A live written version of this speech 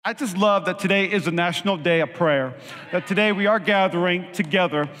I just love that today is a national day of prayer, that today we are gathering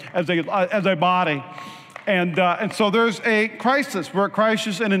together as a body. And so there's a crisis. We're a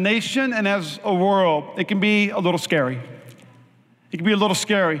crisis in a nation and as a world. It can be a little scary. It can be a little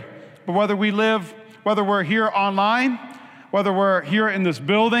scary. But whether we're here online, whether we're here in this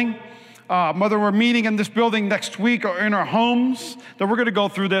building, whether we're meeting in this building next week or in our homes, that we're going to go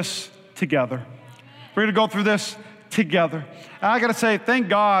through this together. We're going to go through this together. And I got to say, thank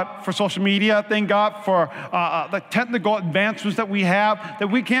God for social media. Thank God for the technical advancements that we have,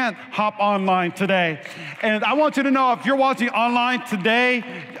 that we can hop online today. And I want you to know, if you're watching online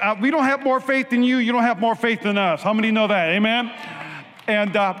today, we don't have more faith in you. You don't have more faith than us. How many know that? Amen?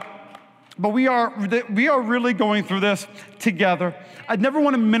 And but we are really going through this together. I never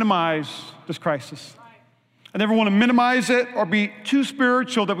want to minimize this crisis. I never want to minimize it or be too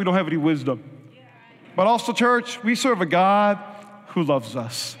spiritual that we don't have any wisdom. But also, church, we serve a God who loves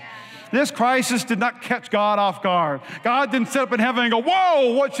us. This crisis did not catch God off guard. God didn't sit up in heaven and go,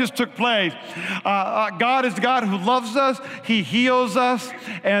 whoa, what just took place? God is the God who loves us. He heals us.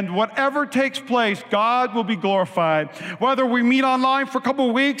 And whatever takes place, God will be glorified. Whether we meet online for a couple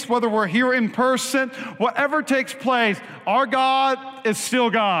of weeks, whether we're here in person, whatever takes place, our God is still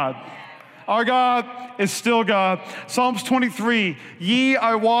God. Our God is still God. Psalms 23, Ye,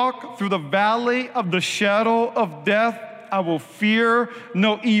 I walk through the valley of the shadow of death, I will fear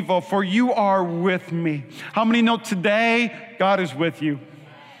no evil, for you are with me. How many know today God is with you?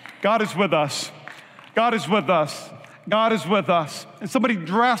 God is with us. God is with us. God is with us. And somebody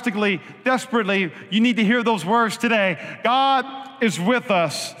drastically, desperately, you need to hear those words today. God is with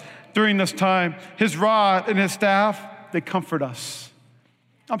us during this time. His rod and his staff, they comfort us.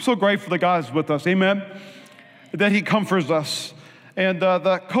 I'm so grateful that God is with us, amen? That he comforts us. And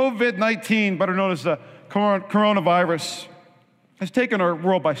the COVID-19, better known as the coronavirus, has taken our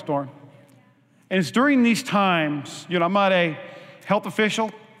world by storm. And it's during these times, I'm not a health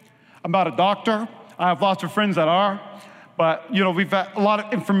official, I'm not a doctor, I have lots of friends that are, but we've got a lot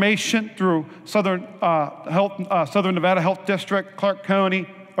of information through Southern Nevada Health District, Clark County,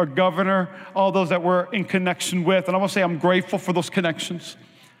 our governor, all those that we're in connection with. And I want to say I'm grateful for those connections.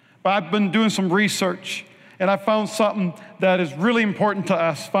 But I've been doing some research, and I found something that is really important to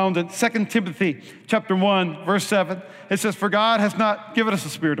us, found in 2 Timothy chapter 1, verse 7. It says, For God has not given us a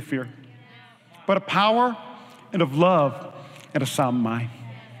spirit of fear, but of power and of love and a sound mind.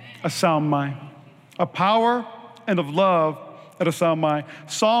 A sound mind. A power and of love and a sound mind.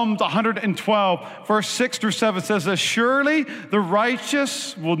 Psalms 112, verse 6 through 7 says that surely the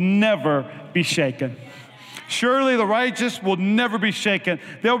righteous will never be shaken. Surely the righteous will never be shaken.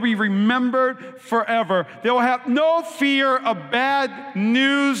 They'll be remembered forever. They'll have no fear of bad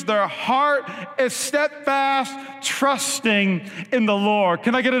news. Their heart is steadfast, trusting in the Lord.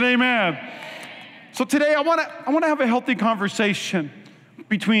 Can I get an amen? So today I want to have a healthy conversation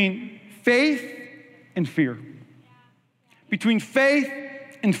between faith and fear. Between faith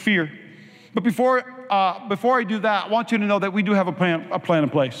and fear. But before I do that, I want you to know that we do have a plan in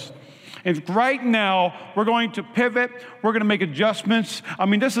place. And right now, we're going to pivot. We're going to make adjustments. I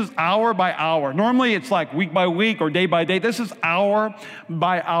mean, this is hour by hour. Normally, it's like week by week or day by day. This is hour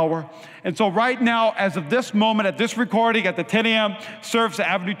by hour. And so right now, as of this moment, at this recording, at the 10 a.m. service at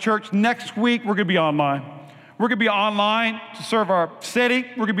Avenue Church, next week, we're going to be online. We're going to be online to serve our city.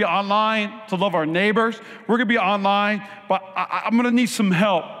 We're going to be online to love our neighbors. We're going to be online, but I'm going to need some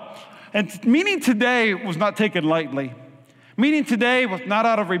help. And meeting today was not taken lightly. Meeting today was not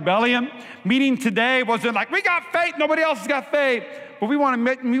out of rebellion. Meeting today wasn't like, we got faith, nobody else has got faith. But we want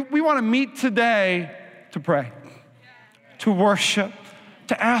to meet today to pray, to worship,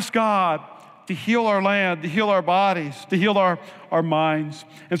 to ask God to heal our land, to heal our bodies, to heal our minds.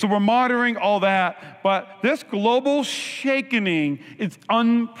 And so we're monitoring all that. But this global shaking is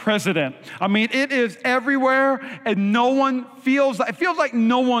unprecedented. I mean, it is everywhere, and it feels like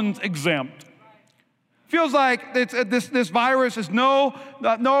no one's exempt. Feels like this virus is no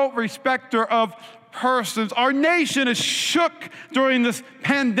respecter of persons. Our nation is shook during this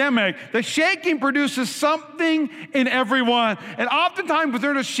pandemic. The shaking produces something in everyone. And oftentimes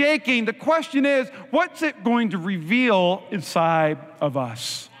within the shaking, the question is, what's it going to reveal inside of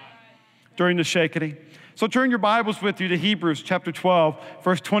us during the shaking? So turn your Bibles with you to Hebrews chapter 12,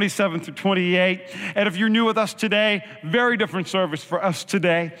 verse 27 through 28. And if you're new with us today, very different service for us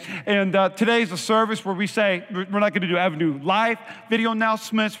today. And today's a service where we say, we're not going to do Avenue Live video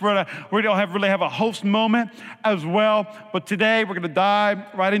announcements. We don't really have a host moment as well. But today we're going to dive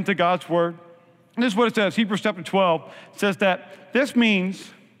right into God's Word. And this is what it says. Hebrews chapter 12 says that this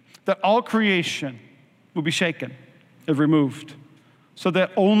means that all creation will be shaken and removed. so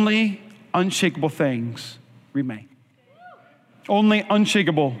that only unshakable things remain. Only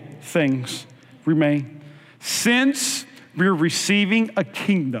unshakable things remain. Since we're receiving a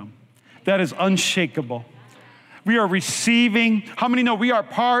kingdom that is unshakable, we are receiving, how many know we are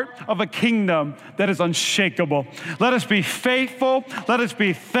part of a kingdom that is unshakable? Let us be faithful. Let us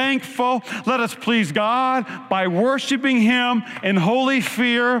be thankful. Let us please God by worshiping Him in holy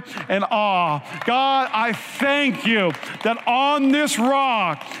fear and awe. God, I thank you that on this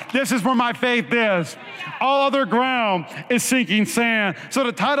rock, this is where my faith is. All other ground is sinking sand. So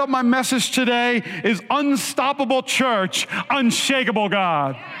the title of my message today is Unstoppable Church, Unshakable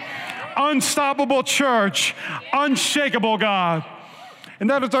God. Unstoppable Church, Unshakable God. And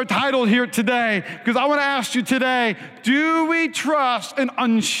that is our title here today, because I want to ask you today, do we trust an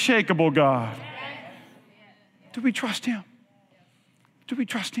unshakable God? Do we trust Him? Do we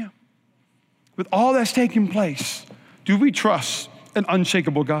trust Him? With all that's taking place, do we trust an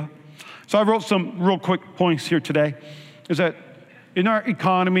unshakable God? So I wrote some real quick points here today, is that in our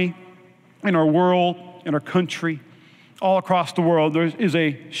economy, in our world, in our country, all across the world, there is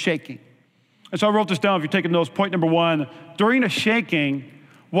a shaking. And so I wrote this down, if you're taking notes. Point number one, during a shaking,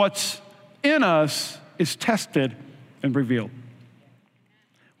 what's in us is tested and revealed.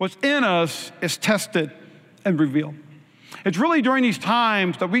 What's in us is tested and revealed. It's really during these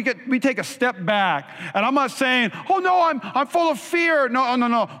times that we take a step back. And I'm not saying, oh no, I'm full of fear.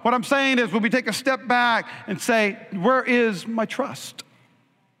 No. What I'm saying is when we take a step back and say, where is my trust?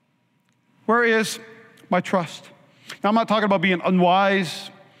 Where is my trust? Now, I'm not talking about being unwise.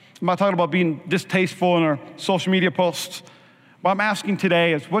 I'm not talking about being distasteful in our social media posts. What I'm asking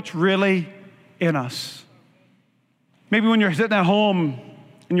today is what's really in us? Maybe when you're sitting at home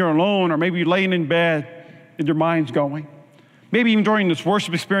and you're alone, or maybe you're laying in bed and your mind's going. Maybe even during this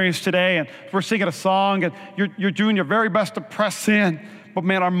worship experience today, and we're singing a song, and you're doing your very best to press in, but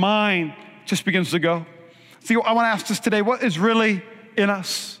man, our mind just begins to go. See, I want to ask this today, what is really in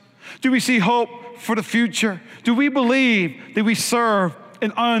us? Do we see hope for the future? Do we believe that we serve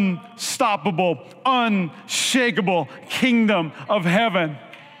an unstoppable, unshakable kingdom of heaven?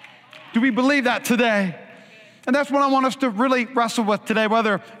 Do we believe that today? And that's what I want us to really wrestle with today,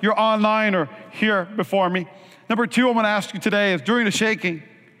 whether you're online or here before me. Number two, I want to ask you today is during the shaking,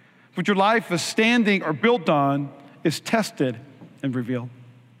 what your life is standing or built on is tested and revealed.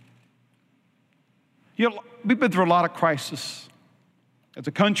 You know, we've been through a lot of crisis as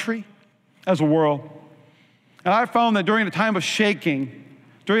a country, as a world. And I found that during the time of shaking,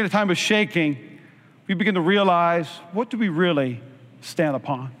 we begin to realize, what do we really stand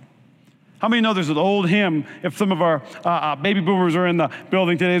upon? How many know there's an old hymn, if some of our baby boomers are in the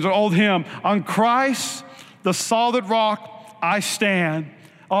building today, there's an old hymn, on Christ, the solid rock I stand,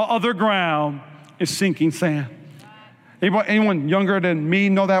 all other ground is sinking sand. Anyone younger than me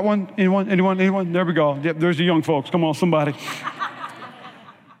know that one? Anyone? There we go. Yep, there's the young folks. Come on, somebody.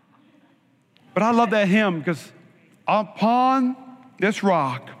 But I love that hymn because upon this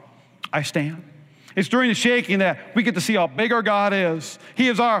rock I stand. It's during the shaking that we get to see how big our God is. He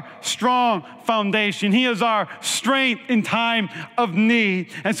is our strong foundation. He is our strength in time of need.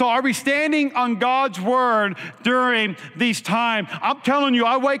 And so are we standing on God's word during these times? I'm telling you,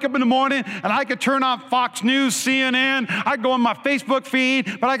 I wake up in the morning and I could turn on Fox News, CNN. I go on my Facebook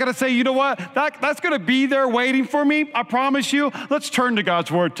feed, but I got to say, you know what? That's going to be there waiting for me. I promise you. Let's turn to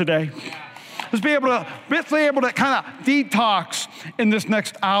God's word today. Let's be able to kind of detox in this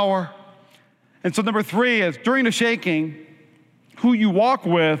next hour. And so number three is during the shaking, who you walk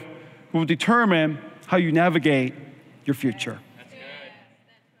with will determine how you navigate your future. That's good.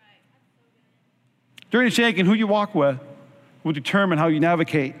 During the shaking, who you walk with will determine how you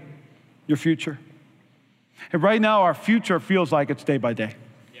navigate your future. And right now, our future feels like it's day by day.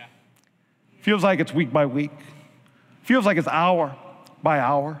 Yeah. Feels like it's week by week. Feels like it's hour by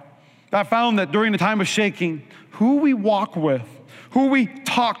hour. I found that during the time of shaking, who we walk with, who we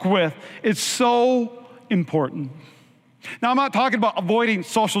talk with is so important. Now, I'm not talking about avoiding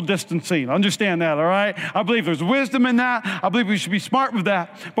social distancing. Understand that, all right? I believe there's wisdom in that. I believe we should be smart with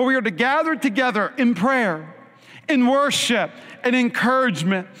that. But we are to gather together in prayer, in worship, and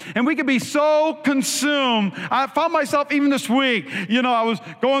encouragement. And we can be so consumed. I found myself even this week, I was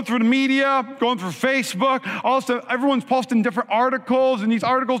going through the media, going through Facebook. Also, everyone's posting different articles, and these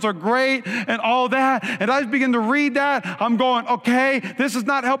articles are great and all that. And I begin to read that. I'm going, okay, this is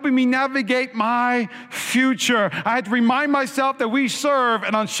not helping me navigate my future. I had to remind myself that we serve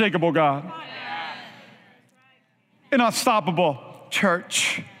an unshakable God, an unstoppable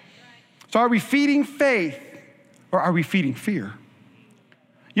church. So are we feeding faith? Or are we feeding fear?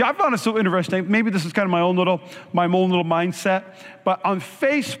 Yeah, I found it so interesting. Maybe this is kind of my own little mindset. But on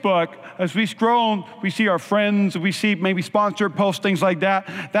Facebook, as we scroll, we see our friends, we see maybe sponsored posts, things like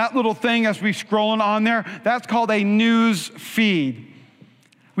that. That little thing as we scrolling on there, that's called a news feed.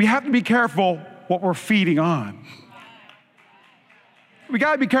 We have to be careful what we're feeding on. We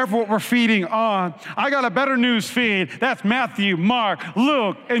got to be careful what we're feeding on. I got a better news feed. That's Matthew, Mark,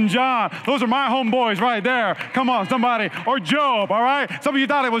 Luke, and John. Those are my homeboys right there. Come on, somebody. Or Job, all right? Some of you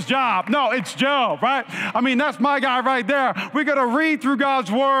thought it was Job. No, it's Job, right? I mean, that's my guy right there. We got to read through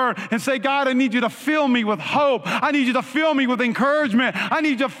God's word and say, God, I need you to fill me with hope. I need you to fill me with encouragement. I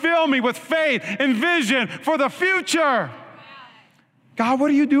need you to fill me with faith and vision for the future. God,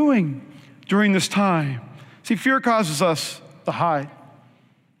 what are you doing during this time? See, fear causes us to hide.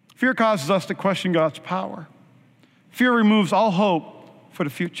 Fear causes us to question God's power. Fear removes all hope for the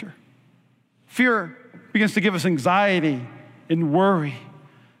future. Fear begins to give us anxiety and worry.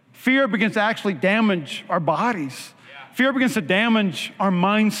 Fear begins to actually damage our bodies. Fear begins to damage our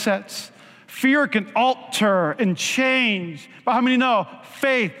mindsets. Fear can alter and change. But how many know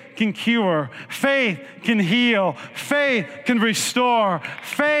faith can cure? Faith can heal. Faith can restore.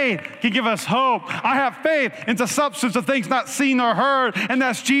 Faith can give us hope. I have faith in the substance of things not seen or heard, and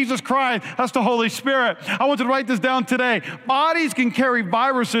that's Jesus Christ. That's the Holy Spirit. I want you to write this down today. Bodies can carry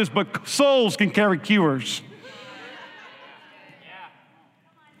viruses, but souls can carry cures.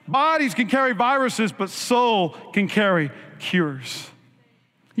 Bodies can carry viruses, but soul can carry cures.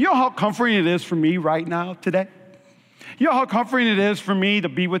 You know how comforting it is for me right now today? You know how comforting it is for me to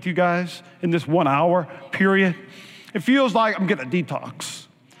be with you guys in this 1 hour period? It feels like I'm getting a detox.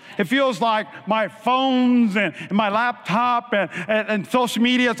 It feels like my phones and my laptop and social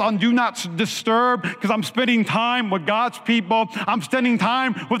media is on do not disturb because I'm spending time with God's people. I'm spending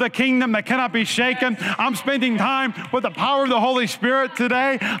time with a kingdom that cannot be shaken. I'm spending time with the power of the Holy Spirit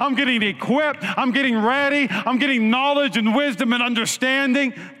today. I'm getting equipped. I'm getting ready. I'm getting knowledge and wisdom and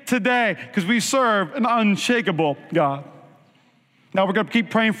understanding today because we serve an unshakable God. Now we're going to keep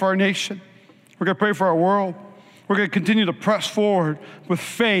praying for our nation. We're going to pray for our world. We're going to continue to press forward with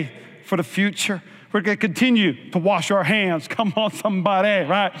faith for the future. We're going to continue to wash our hands. Come on, somebody,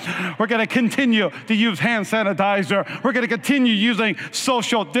 right? We're going to continue to use hand sanitizer. We're going to continue using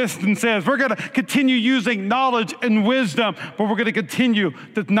social distances. We're going to continue using knowledge and wisdom, but we're going to continue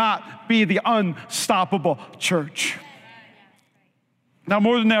to not be the unstoppable church. Now,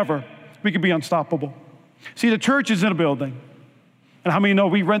 more than ever, we can be unstoppable. See, the church is in a building. And how many know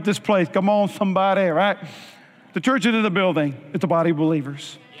we rent this place? Come on, somebody, right? The church is in the building. It's a body of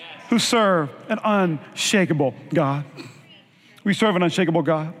believers who serve an unshakable God. We serve an unshakable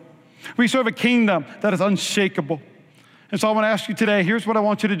God. We serve a kingdom that is unshakable. And so I want to ask you today, here's what I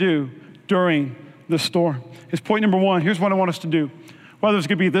want you to do during this storm. It's point number one. Here's what I want us to do. Whether it's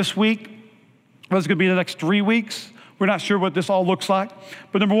going to be this week, whether it's going to be the next 3 weeks, we're not sure what this all looks like.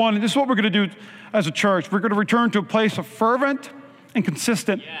 But number one, this is what we're going to do as a church. We're going to return to a place of fervent and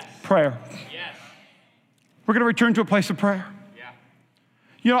consistent prayer. We're going to return to a place of prayer.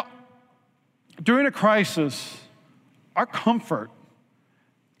 You know, during a crisis, our comfort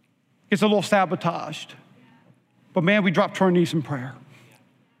is a little sabotaged. But man, we drop to our knees in prayer.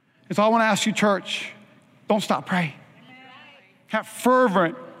 And so I want to ask you, church, don't stop praying. Have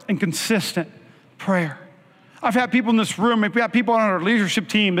fervent and consistent prayer. I've had people in this room, we've had people on our leadership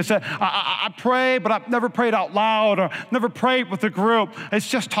team that said, I pray, but I've never prayed out loud or never prayed with a group. It's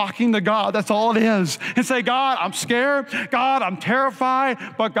just talking to God. That's all it is. And say, God, I'm scared. God, I'm terrified.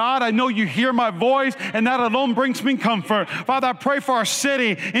 But God, I know you hear my voice, and that alone brings me comfort. Father, I pray for our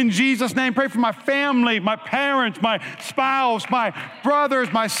city in Jesus' name. Pray for my family, my parents, my spouse, my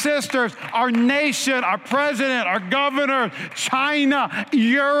brothers, my sisters, our nation, our president, our governor, China,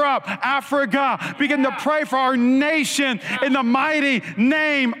 Europe, Africa. Begin to pray for our nation in the mighty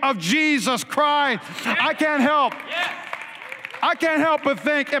name of Jesus Christ. I can't help but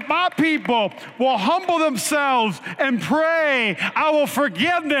think if my people will humble themselves and pray, I will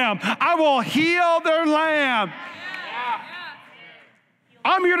forgive them. I will heal their land.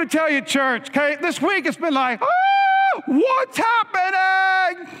 I'm here to tell you, church, okay, this week it's been like, oh, what's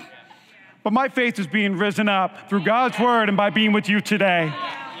happening? But my faith is being risen up through God's word and by being with you today.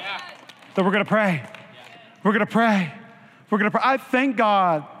 So we're going to pray. We're going to pray. We're going to pray. I thank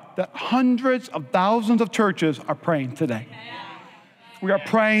God that hundreds of thousands of churches are praying today. We are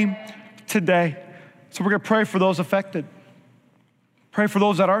praying today. So we're going to pray for those affected. Pray for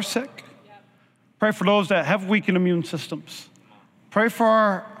those that are sick. Pray for those that have weakened immune systems. Pray for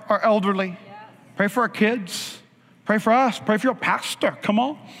our elderly. Pray for our kids. Pray for us. Pray for your pastor. Come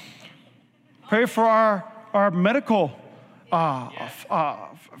on. Pray for our medical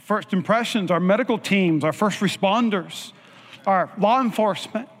first impressions, our medical teams, our first responders, our law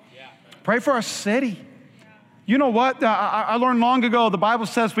enforcement. Pray for our city. You know what? I learned long ago, the Bible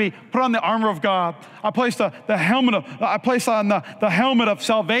says we put on the armor of God. I place on the helmet of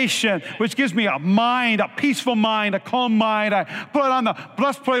salvation, which gives me a mind, a peaceful mind, a calm mind. I put on the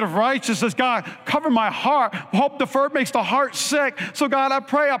blessed plate of righteousness. God, cover my heart. Hope deferred makes the heart sick. So God, I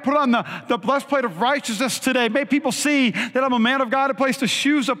pray I put on the blessed plate of righteousness today. May people see that I'm a man of God. I place the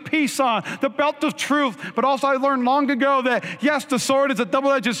shoes of peace on, the belt of truth. But also I learned long ago that yes, the sword is a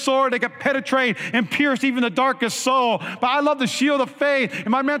double-edged sword. It can penetrate and pierce even the darkest soul. But I love the shield of faith. And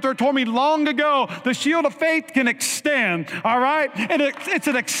my mentor told me long ago, the shield of faith can extend, all right? And it's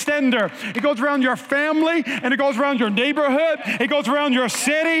an extender. It goes around your family, and it goes around your neighborhood. It goes around your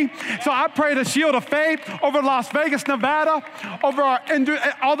city. So I pray the shield of faith over Las Vegas, Nevada, over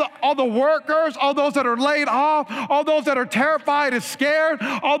all the workers, all those that are laid off, all those that are terrified and scared,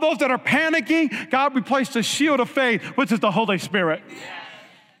 all those that are panicking. God, we place the shield of faith, which is the Holy Spirit.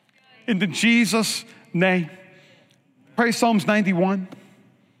 In Jesus' name. Pray Psalms 91.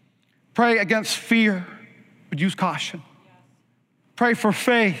 Pray against fear, but use caution. Pray for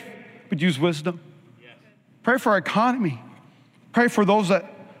faith, but use wisdom. Pray for our economy. Pray for those that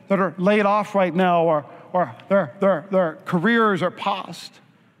are laid off right now or their careers are paused.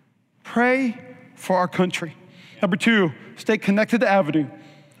 Pray for our country. Number 2, stay connected to Avenue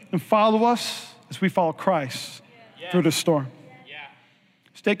and follow us as we follow Christ through the storm.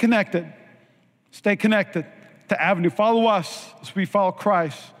 Stay connected. Stay connected to Avenue. Follow us as we follow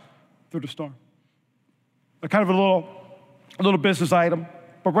Christ through the storm. A kind of a little business item,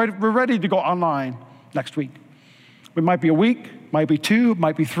 but we're ready to go online next week. It might be a week, might be 2,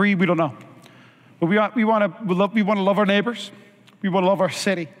 might be 3, we don't know. But we want to love our neighbors. We want to love our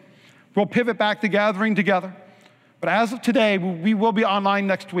city. We'll pivot back to gathering together. But as of today, we will be online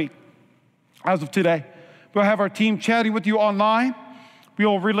next week. As of today, we'll have our team chatting with you online. We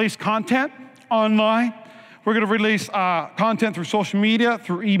will release content online. We're going to release content through social media,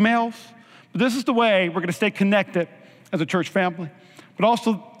 through emails. But this is the way we're going to stay connected as a church family. But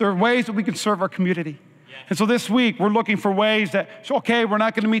also, there are ways that we can serve our community. And so this week, we're looking for ways that, okay, we're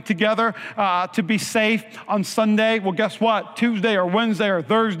not going to meet together to be safe on Sunday. Well, guess what? Tuesday or Wednesday or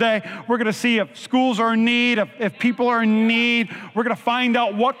Thursday, we're going to see if schools are in need, if people are in need. We're going to find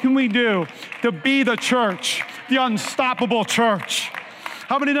out what can we do to be the church, the unstoppable church.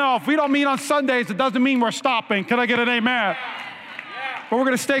 How many know if we don't meet on Sundays, it doesn't mean we're stopping? Can I get an amen? But we're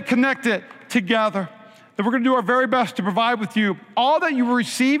going to stay connected together. That we're going to do our very best to provide with you all that you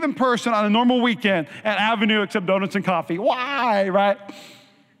receive in person on a normal weekend at Avenue except donuts and coffee. Why, right?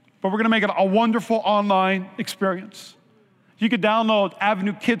 But we're going to make it a wonderful online experience. You can download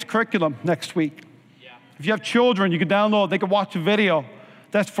Avenue Kids curriculum next week. If you have children, you can download, they can watch a video.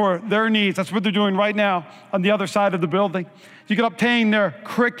 That's for their needs. That's what they're doing right now on the other side of the building. You can obtain their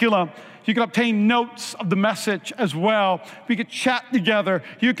curriculum. You can obtain notes of the message as well. We can chat together.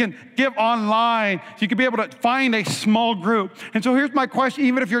 You can give online. You can be able to find a small group. And so here's my question,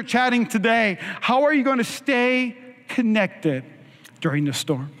 even if you're chatting today, how are you going to stay connected during the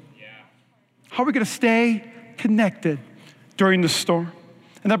storm? How are we going to stay connected during the storm?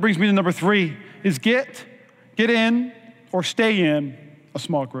 And that brings me to number 3, is get in or stay in a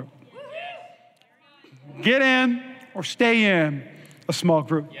small group. Get in or stay in a small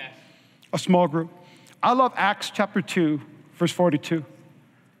group. A small group. I love Acts chapter 2, verse 42.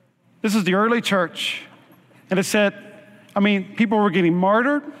 This is the early church. And it said, people were getting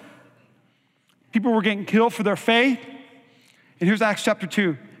martyred. People were getting killed for their faith. And here's Acts chapter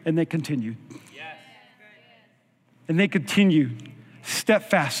 2. And they continued. And they continued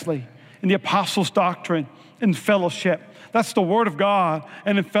steadfastly in the apostles' doctrine, in fellowship. That's the word of God,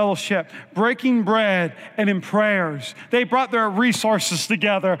 and in fellowship, breaking bread and in prayers. They brought their resources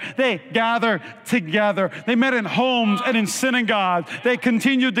together. They gathered together. They met in homes and in synagogues. They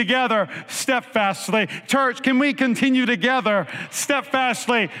continued together steadfastly. Church, can we continue together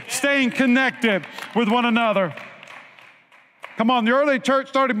steadfastly, staying connected with one another? Come on, the early church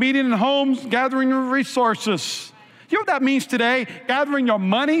started meeting in homes, gathering your resources. You know what that means today? Gathering your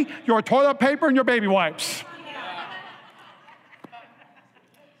money, your toilet paper, and your baby wipes.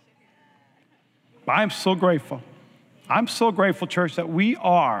 I'm so grateful. I'm so grateful, church, that we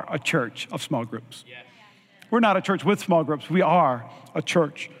are a church of small groups. We're not a church with small groups. We are a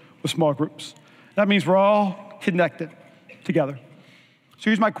church with small groups. That means we're all connected together. So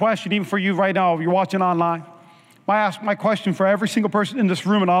here's my question, even for you right now, if you're watching online. My question for every single person in this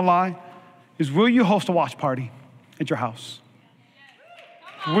room and online is, will you host a watch party at your house?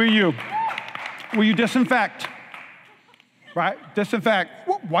 Will you disinfect? right? Disinfect,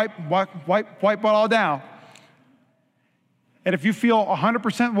 wipe it all down. And if you feel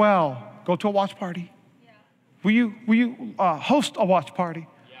 100% well, go to a watch party. Will you host a watch party?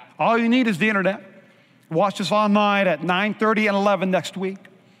 All you need is the internet. Watch us online at 9:30 and 11 next week.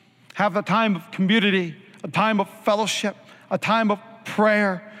 Have a time of community, a time of fellowship, a time of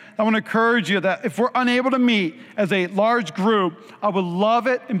prayer. I want to encourage you that if we're unable to meet as a large group, I would love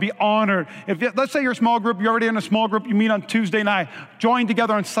it and be honored. Let's say you're a small group, you're already in a small group, you meet on Tuesday night, join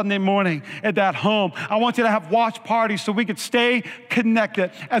together on Sunday morning at that home. I want you to have watch parties so we could stay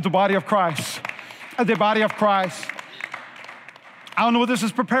connected as the body of Christ. As a body of Christ. I don't know what this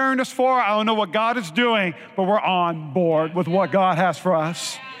is preparing us for. I don't know what God is doing, but we're on board with what God has for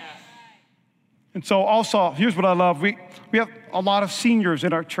us. And so also, here's what I love. We have a lot of seniors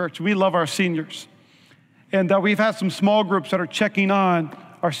in our church. We love our seniors. And we've had some small groups that are checking on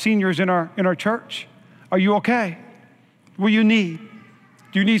our seniors in our church. Are you okay? What do you need?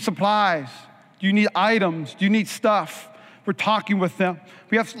 Do you need supplies? Do you need items? Do you need stuff? We're talking with them.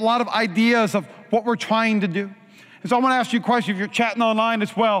 We have a lot of ideas of what we're trying to do. And so I want to ask you a question if you're chatting online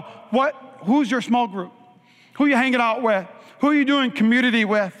as well. Who's your small group? Who are you hanging out with? Who are you doing community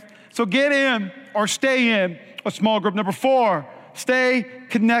with? So get in or stay in a small group. Number 4, stay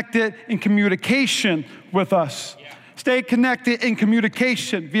connected in communication with us. Yeah. Stay connected in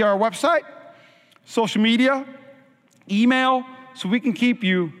communication via our website, social media, email, so we can keep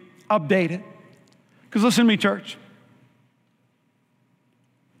you updated. Because listen to me, church.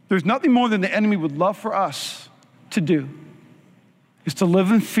 There's nothing more than the enemy would love for us to do is to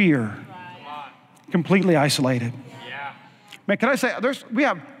live in fear, completely isolated. Yeah. Man, can I say, we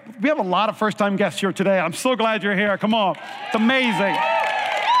have a lot of first-time guests here today. I'm so glad you're here. Come on. It's amazing.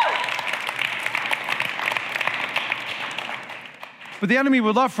 But the enemy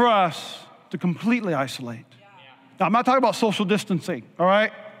would love for us to completely isolate. Now, I'm not talking about social distancing, all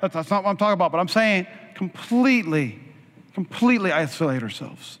right? That's not what I'm talking about, but I'm saying completely isolate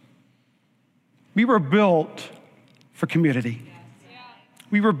ourselves. We were built for community.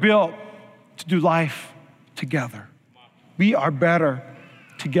 We were built to do life together. We are better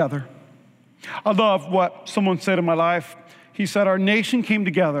together. I love what someone said in my life. He said, our nation came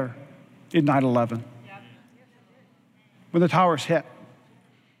together in 9/11. When the towers hit.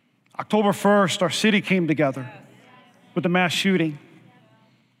 October 1st, our city came together with the mass shooting.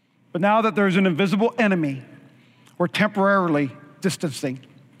 But now that there's an invisible enemy, we're temporarily distancing.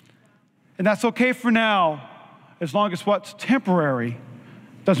 And that's okay for now, as long as what's temporary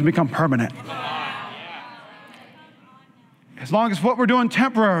doesn't become permanent. As long as what we're doing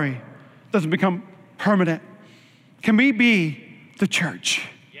temporary doesn't become permanent. Can we be the church?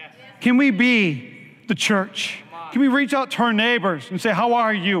 Can we be the church? Can we reach out to our neighbors and say, how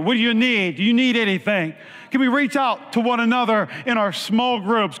are you? What do you need? Do you need anything? Can we reach out to one another in our small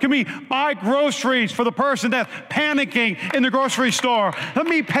groups? Can we buy groceries for the person that's panicking in the grocery store? Let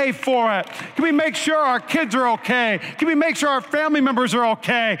me pay for it. Can we make sure our kids are okay? Can we make sure our family members are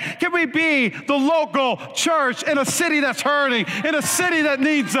okay? Can we be the local church in a city that's hurting, in a city that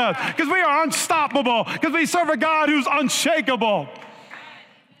needs us? Because we are unstoppable, because we serve a God who's unshakable.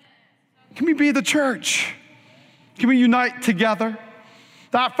 Can we be the church? Can we unite together?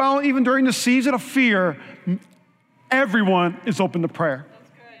 That found even during the season of fear, everyone is open to prayer.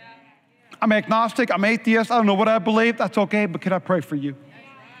 I'm agnostic, I'm atheist, I don't know what I believe, that's okay, but can I pray for you?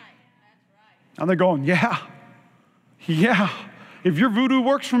 And they're going, yeah. If your voodoo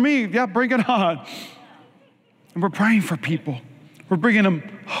works for me, yeah, bring it on. And we're praying for people. We're bringing them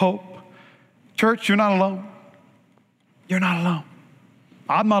hope. Church, you're not alone. You're not alone.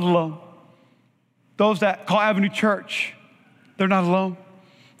 I'm not alone. Those that call Avenue Church, they're not alone.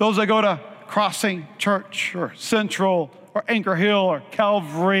 Those that go to Crossing Church or Central or Anchor Hill or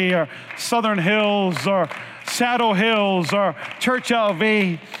Calvary or Southern Hills or Shadow Hills or Church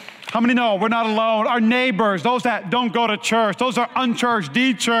LV, how many know we're not alone? Our neighbors, those that don't go to church, those are unchurched,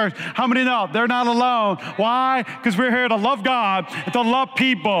 de-churched, how many know they're not alone? Why? Because we're here to love God and to love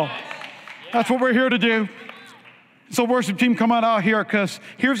people. That's what we're here to do. So worship team, come on out here, because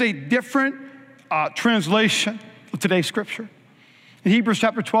here's a different translation of today's scripture. In Hebrews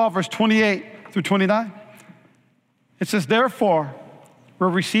chapter 12, verse 28 through 29, it says, therefore, we're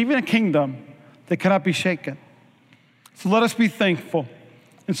receiving a kingdom that cannot be shaken. So let us be thankful.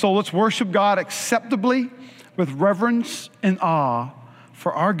 And so let's worship God acceptably with reverence and awe,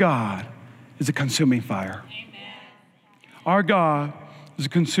 for our God is a consuming fire. Amen. Our God is a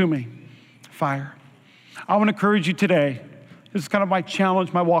consuming fire. I want to encourage you today. This is kind of my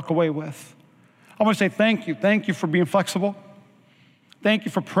challenge, my walk away with. I want to say thank you. Thank you for being flexible. Thank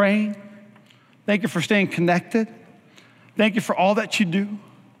you for praying. Thank you for staying connected. Thank you for all that you do.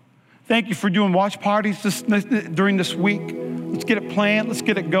 Thank you for doing watch parties during this week. Let's get it planned. Let's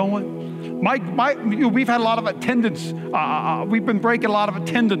get it going. We've had a lot of attendance. We've been breaking a lot of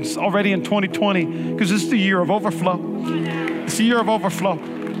attendance already in 2020 because this is the year of overflow. It's the year of overflow.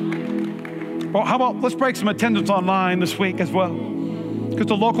 Well, how about let's break some attendance online this week as well? Because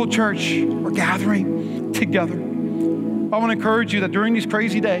the local church, we're gathering together. I want to encourage you that during these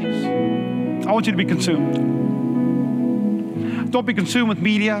crazy days, I want you to be consumed. Don't be consumed with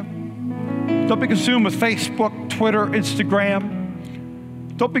media. Don't be consumed with Facebook, Twitter,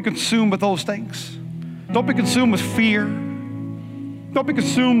 Instagram. Don't be consumed with those things. Don't be consumed with fear. Don't be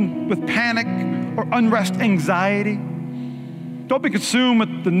consumed with panic or unrest, anxiety. Don't be consumed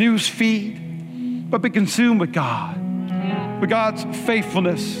with the news feed, but be consumed with God, with God's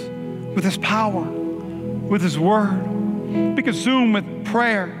faithfulness, with His power, with His word. Be consumed with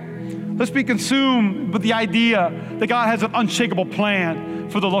prayer. Let's be consumed with the idea that God has an unshakable plan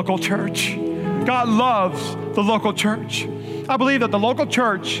for the local church. God loves the local church. I believe that the local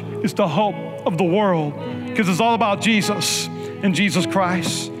church is the hope of the world because it's all about Jesus and Jesus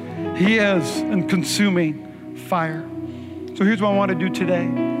Christ. He is a consuming fire. So here's what I want to do today.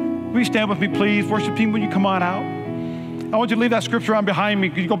 Will you stand with me, please? Worship team, will you come on out? I want you to leave that scripture on behind me.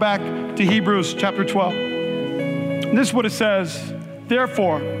 Could you go back to Hebrews chapter 12? And this is what it says.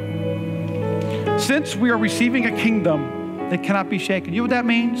 Therefore, since we are receiving a kingdom that cannot be shaken. You know what that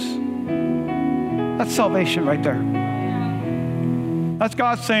means? That's salvation right there. That's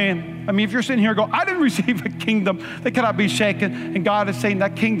God saying, if you're sitting here and go, I didn't receive a kingdom that cannot be shaken, and God is saying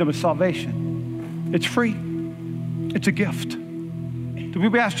that kingdom is salvation. It's free. It's a gift. Do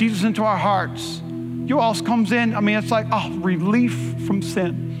we ask Jesus into our hearts? You know what else comes in? It's like, relief from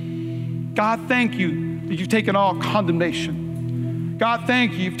sin. God, thank you that you've taken all condemnation. God,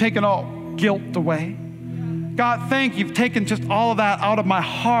 thank you, you've taken all guilt away. God, thank you, you've taken just all of that out of my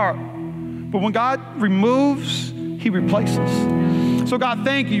heart. But when God removes, He replaces. So God,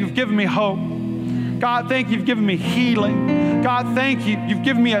 thank you, you've given me hope. God, thank you, you've given me healing. God, thank you, you've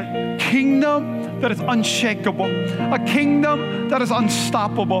given me a kingdom that is unshakable, a kingdom that is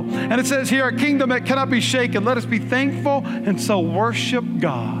unstoppable. And it says here, a kingdom that cannot be shaken. Let us be thankful and so worship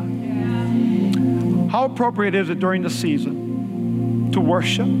God. How appropriate is it during the season to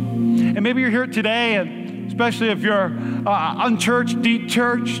worship? And maybe you're here today, and especially if you're unchurched,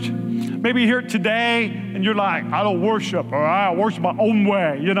 dechurched, maybe you're here today and you're like, I don't worship, or I worship my own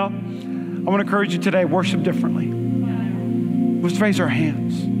way, I want to encourage you today, worship differently. Let's raise our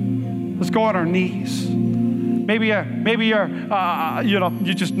hands. Let's go on our knees. Maybe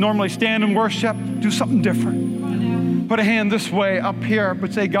you just normally stand and worship. Do something different. Put a hand this way up here,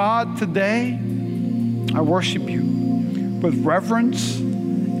 but say, God, today I worship you with reverence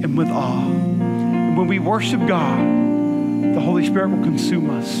and with awe. And when we worship God, the Holy Spirit will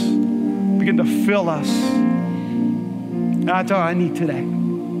consume us, begin to fill us. And that's all I need today.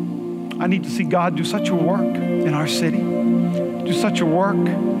 I need to see God do such a work in our city, do such a work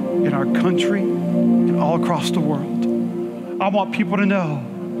in our country, and all across the world. I want people to know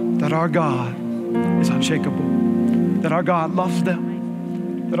that our God is unshakable, that our God loves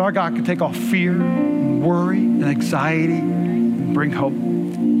them, that our God can take off fear and worry and anxiety and bring hope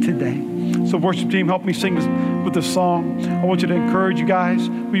today. So worship team, help me sing with this song. I want you to encourage you guys.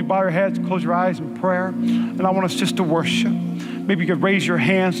 Will you bow your heads, close your eyes in prayer? And I want us just to worship. Maybe you could raise your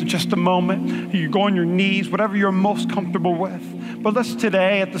hands in just a moment. You could go on your knees, whatever you're most comfortable with. But let's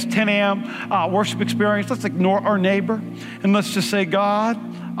today, at this 10 a.m. Worship experience, let's ignore our neighbor and let's just say, God,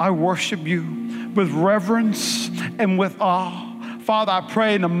 I worship you with reverence and with awe. Father, I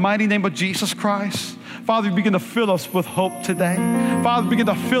pray in the mighty name of Jesus Christ, Father, begin to fill us with hope today. Father, begin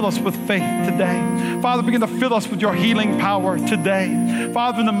to fill us with faith today. Father, begin to fill us with your healing power today.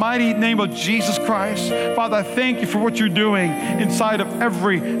 Father, in the mighty name of Jesus Christ, Father, I thank you for what you're doing inside of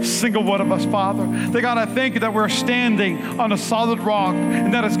every single one of us, Father. That God, I thank you that we're standing on a solid rock,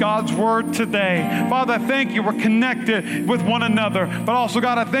 and that is God's word today. Father, I thank you we're connected with one another, but also,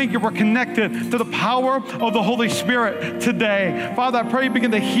 God, I thank you we're connected to the power of the Holy Spirit today. Father, I pray you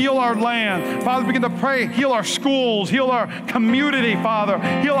begin to heal our land. Father, begin to pray, heal our schools, heal our community, Father,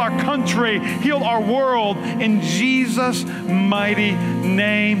 heal our country, heal our world. In Jesus' mighty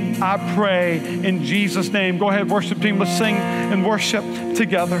name, I pray. In Jesus' name. Go ahead, worship team. Let's sing and worship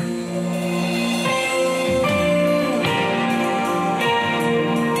together.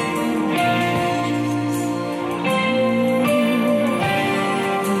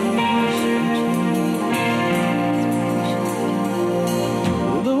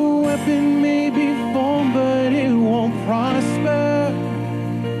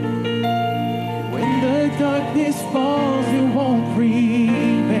 Darkness falls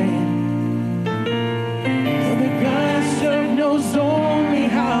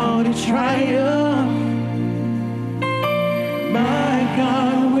triumph. My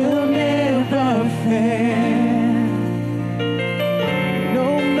God will never fail. No,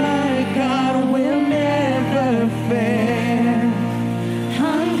 my God will never fail.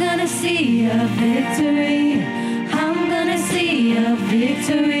 I'm gonna see a victory. I'm gonna see a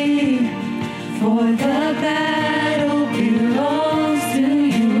victory. For the battle belongs to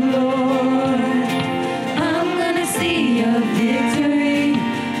you, Lord. I'm gonna see a victory.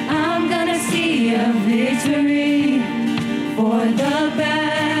 I'm gonna see a victory. For the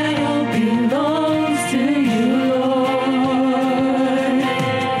battle belongs to you, Lord.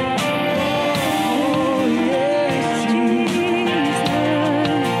 Oh, yes, Jesus.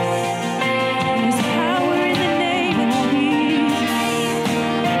 There's power in the name of Jesus.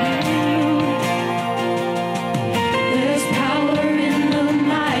 There's power in the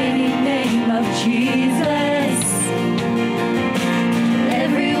mighty name of Jesus.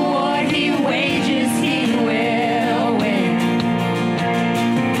 Every war he wages, he will win.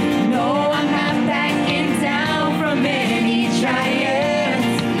 No, I'm not backing down from any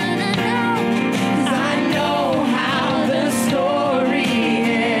giants. 'Cause I know how the story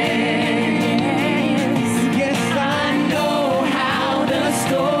ends. yes, I know how the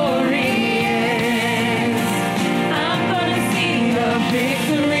story ends. I'm gonna see a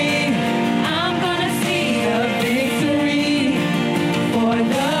victory. I'm gonna see a victory. For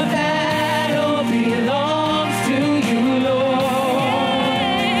the battle belongs to you,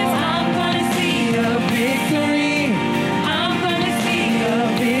 Lord. I'm gonna see a victory. I'm gonna see a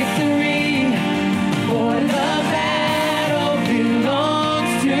victory. For the battle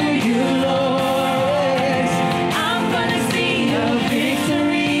belongs to you, Lord. I'm gonna see a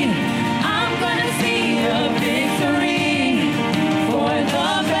victory. I'm gonna see a victory. For the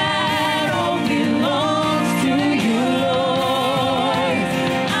battle belongs to you, Lord.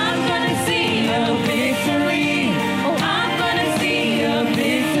 I'm gonna see a victory. Oh, I'm gonna see a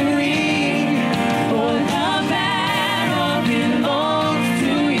victory. For the battle belongs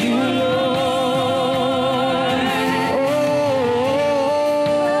to you, Lord. oh,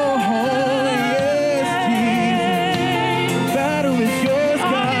 yes, Jesus. The battle is yours,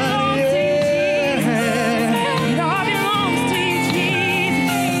 God. Yeah. It all belongs to you,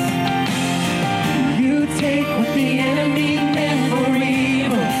 Jesus. You take what the enemy meant for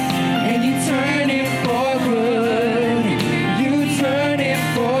evil, and you turn it for good. You turn it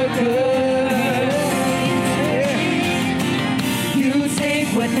for good. You take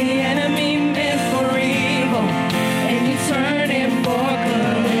what the enemy meant for evil, and you turn it for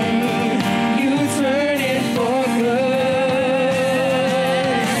good. You turn it for good.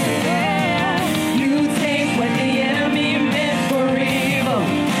 You take what the enemy meant for evil,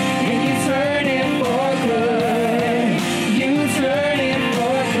 and you turn it for good. You turn it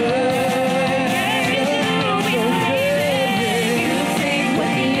for good. You take what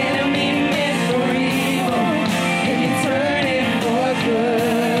the enemy meant for evil, and you turn it for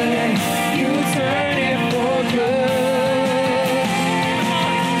good. You turn it for good.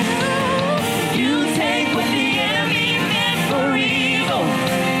 You take what the enemy meant for evil,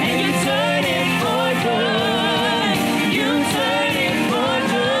 and you turn it for good. You turn it for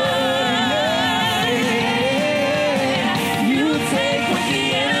good. You take what the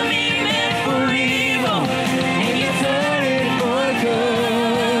enemy meant for evil, and you turn it for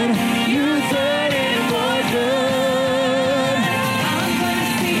good. You turn it for good. I'm gonna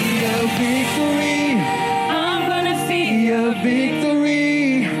see a victory. I'm gonna see a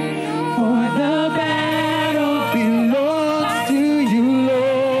victory. For the battle belongs to you,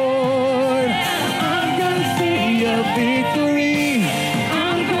 Lord. I'm gonna see a victory.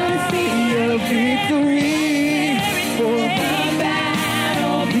 I'm gonna see a victory. For the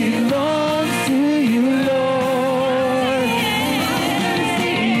battle belongs to you, Lord. I'm gonna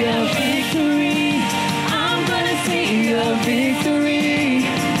see a victory. I'm gonna see a victory.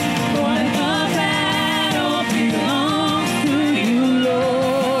 For the battle belongs to you,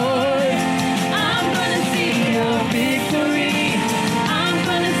 Lord. I'm gonna see a victory. I'm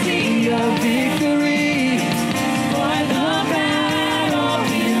gonna see a victory. For the battle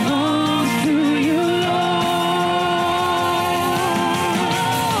belongs to you, Lord.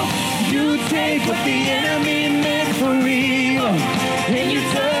 You take what the enemy meant for evil, and you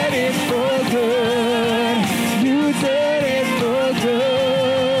turn it for good. You turn it for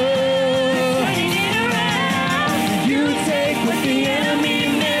good. You take what the enemy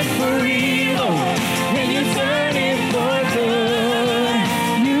meant for evil, and you turn it for good.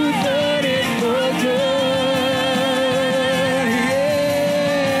 You turn it for good.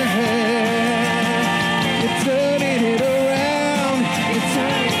 Yeah. You're turning it around. You're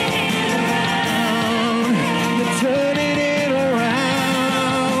turning it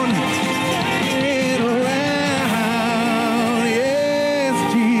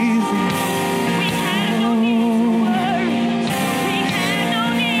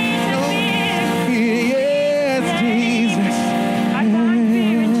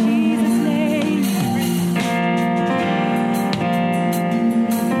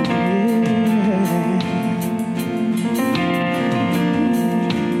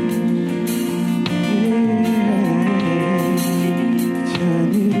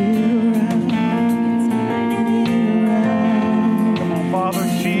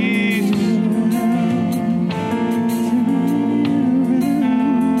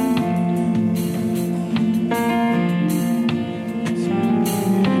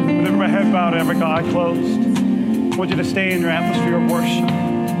eye closed. I want you to stay in your atmosphere of worship.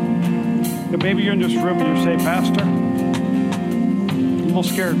 But maybe you're in this room and you're saying, Pastor, I'm a little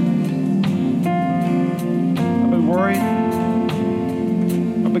scared. I've been worried.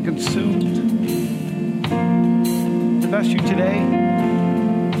 I've been consumed. If that's you today,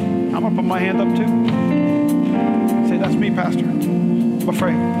 I'm going to put my hand up too. Say, that's me, Pastor. I'm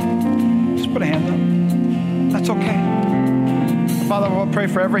afraid. Just put a hand up. That's okay. Father, I want to pray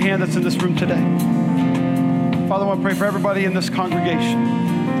for every hand that's in this room today. Father, I want to pray for everybody in this congregation.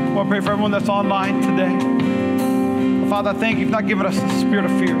 I want to pray for everyone that's online today. Father, I thank you for not giving us the spirit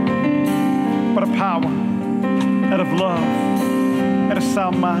of fear, but of power and of love and a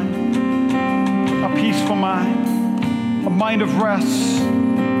sound mind, a peaceful mind, a mind of rest,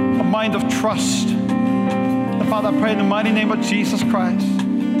 a mind of trust. And Father, I pray in the mighty name of Jesus Christ.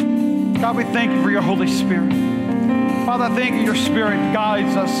 God, we thank you for your Holy Spirit. Father, I thank you your Spirit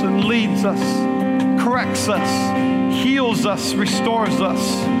guides us and leads us, corrects us, heals us, restores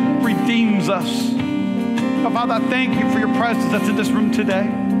us, redeems us. But Father, I thank you for your presence that's in this room today.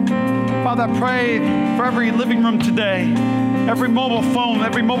 Father, I pray for every living room today, every mobile phone,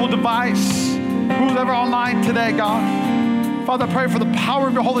 every mobile device, who's ever online today, God. Father, I pray for the power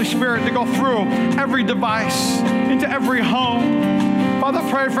of your Holy Spirit to go through every device, into every home. Father, I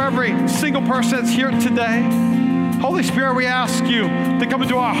pray for every single person that's here today. Holy Spirit, we ask you to come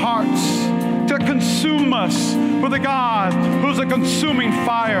into our hearts, to consume us with a God who's a consuming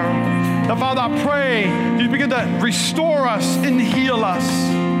fire. Now, Father, I pray you begin to restore us and heal us.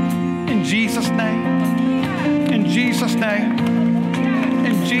 In Jesus' name. In Jesus' name.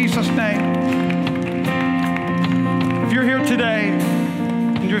 In Jesus' name. If you're here today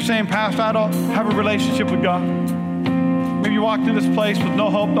and you're saying, Pastor, I don't have a relationship with God. Maybe you walked in this place with no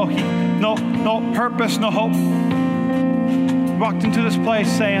hope, no purpose, no hope. You walked into this place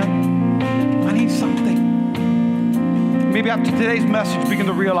saying, I need something. Maybe after today's message, begin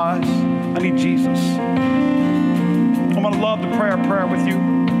to realize I need Jesus. I'm going to love to pray a prayer with you.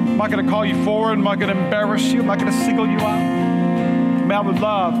 I'm not going to call you forward. I'm not going to embarrass you. I'm not going to single you out. Man, I would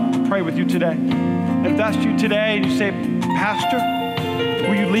love to pray with you today. If that's you today and you say, Pastor,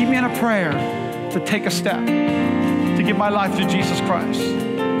 will you lead me in a prayer to take a step, to give my life to Jesus Christ?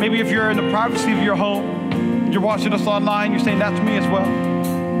 Maybe if you're in the privacy of your home, and you're watching us online, you're saying, that's me as well.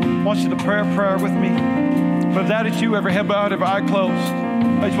 I want you to pray a prayer with me. But if that is you, every head bowed, every eye closed,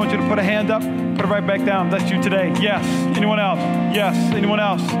 I just want you to put a hand up, put it right back down. That's you today. Yes. Anyone else? Yes. Anyone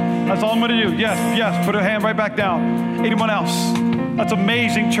else? That's all I'm going to do. Yes. Yes. Put a hand right back down. Anyone else? That's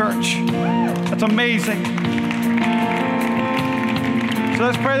amazing, church. That's amazing. So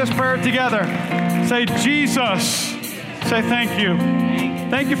let's pray this prayer together. Say, Jesus. Say, thank you.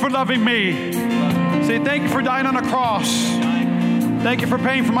 Thank you for loving me. Say, thank you for dying on the cross. Thank you for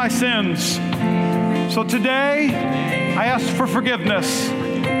paying for my sins. So today, I ask for forgiveness.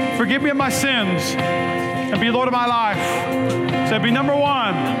 Forgive me of my sins and be Lord of my life. Say, be number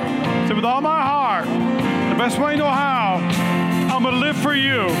one. Say, with all my heart, the best way I know how, I'm going to live for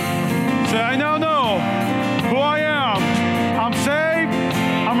you. Say, I now know